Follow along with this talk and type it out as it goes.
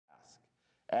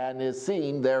and is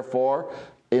seen, therefore,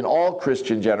 in all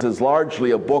Christian generations, is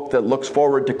largely a book that looks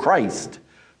forward to Christ.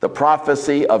 The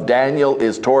prophecy of Daniel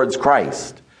is towards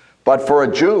Christ. But for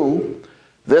a Jew,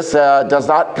 this does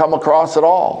not come across at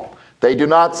all. They do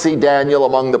not see Daniel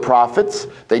among the prophets.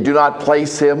 They do not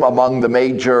place him among the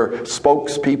major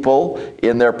spokespeople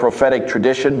in their prophetic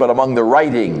tradition, but among the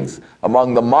writings,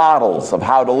 among the models of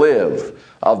how to live,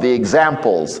 of the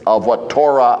examples of what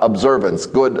Torah observance,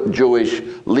 good Jewish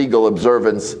legal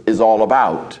observance, is all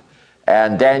about.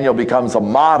 And Daniel becomes a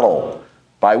model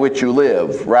by which you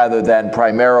live, rather than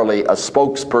primarily a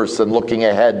spokesperson looking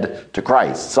ahead to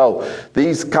Christ. So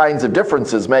these kinds of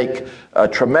differences make a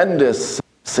tremendous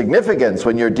significance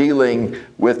when you're dealing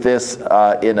with this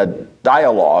in a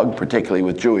dialogue, particularly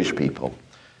with Jewish people.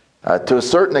 To a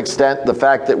certain extent, the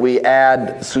fact that we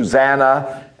add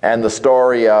Susanna and the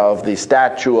story of the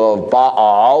statue of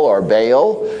Baal or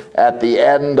Baal at the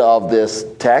end of this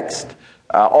text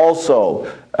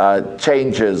also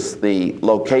changes the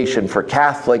location for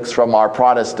Catholics from our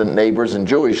Protestant neighbors and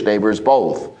Jewish neighbors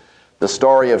both. The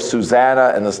story of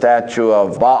Susanna and the statue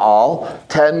of Baal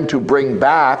tend to bring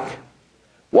back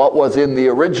what was in the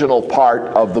original part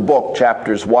of the book,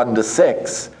 chapters 1 to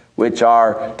 6, which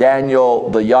are Daniel,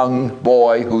 the young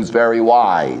boy who's very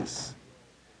wise.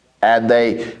 And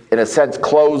they, in a sense,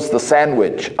 close the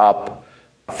sandwich up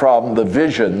from the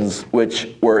visions which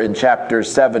were in chapters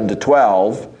 7 to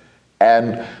 12,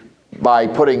 and by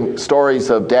putting stories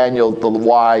of Daniel the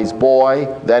wise boy,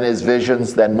 then his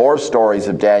visions, then more stories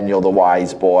of Daniel the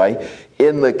wise boy,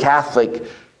 in the Catholic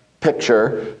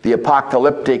picture, the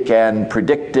apocalyptic and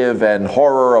predictive and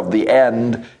horror of the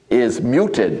end is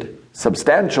muted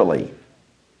substantially.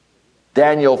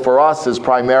 Daniel for us is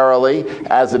primarily,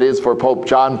 as it is for Pope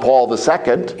John Paul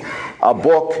II, a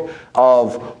book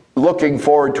of looking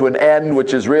forward to an end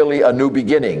which is really a new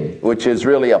beginning, which is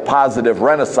really a positive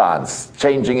renaissance,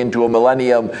 changing into a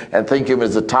millennium and thinking of it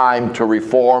as a time to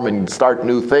reform and start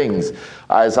new things.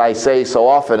 As I say so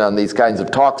often on these kinds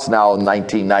of talks now in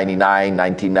 1999,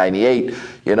 1998,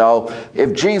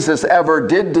 if Jesus ever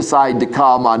did decide to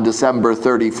come on December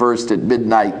 31st at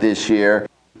midnight this year,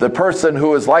 the person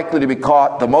who is likely to be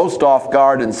caught the most off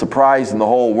guard and surprised in the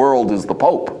whole world is the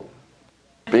Pope,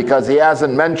 because he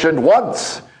hasn't mentioned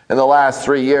once in the last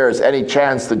 3 years any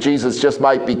chance that Jesus just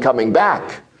might be coming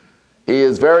back. He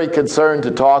is very concerned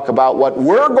to talk about what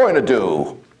we're going to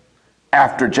do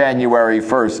after January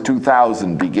 1st,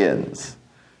 2000 begins,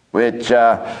 which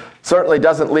certainly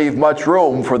doesn't leave much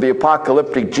room for the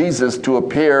apocalyptic Jesus to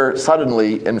appear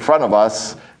suddenly in front of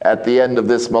us at the end of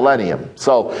this millennium.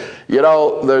 So,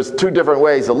 there's two different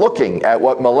ways of looking at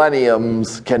what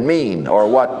millenniums can mean, or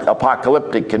what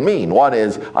apocalyptic can mean. One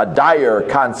is a dire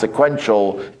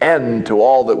consequential end to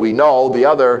all that we know. The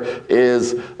other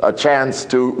is a chance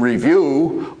to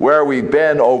review where we've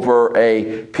been over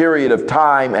a period of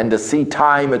time and to see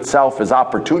time itself as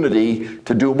opportunity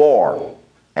to do more.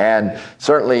 And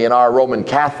certainly in our Roman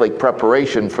Catholic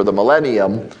preparation for the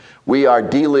millennium, we are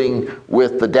dealing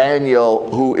with the Daniel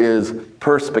who is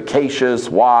perspicacious,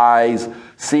 wise,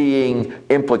 seeing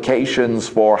implications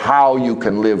for how you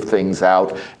can live things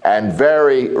out, and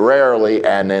very rarely,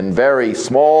 and in very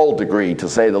small degree, to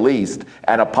say the least,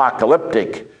 an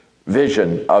apocalyptic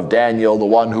vision of Daniel, the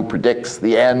one who predicts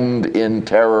the end in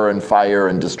terror and fire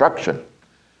and destruction.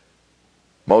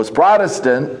 Most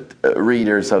Protestant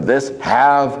readers of this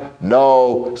have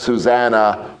no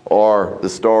Susanna or the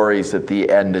stories at the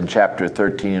end in chapter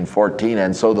 13 and 14.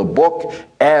 And so the book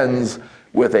ends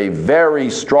with a very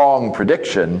strong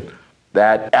prediction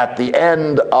that at the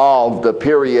end of the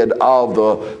period of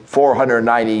the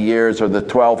 490 years or the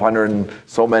 1200 and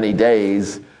so many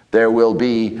days, there will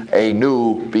be a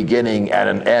new beginning and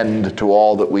an end to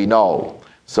all that we know.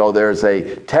 So there's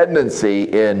a tendency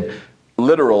in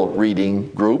literal reading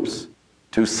groups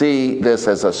to see this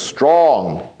as a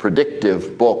strong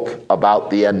predictive book about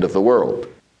the end of the world.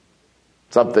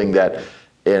 Something that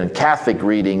in Catholic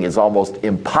reading is almost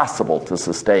impossible to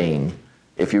sustain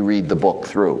if you read the book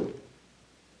through.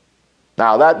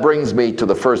 Now that brings me to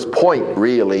the first point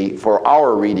really for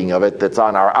our reading of it that's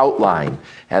on our outline,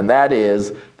 and that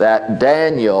is that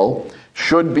Daniel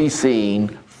should be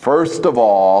seen first of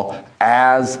all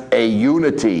as a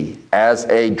unity, as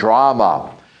a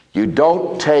drama. You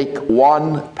don't take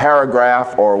one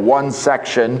paragraph or one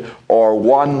section or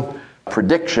one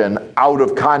prediction out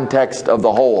of context of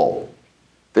the whole.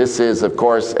 This is, of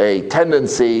course, a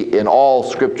tendency in all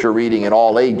scripture reading in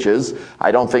all ages.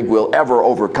 I don't think we'll ever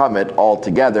overcome it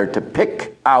altogether, to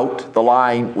pick out the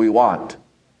line we want.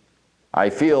 I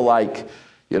feel like,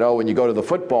 when you go to the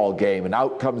football game and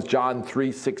out comes John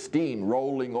 3:16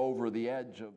 rolling over the edge of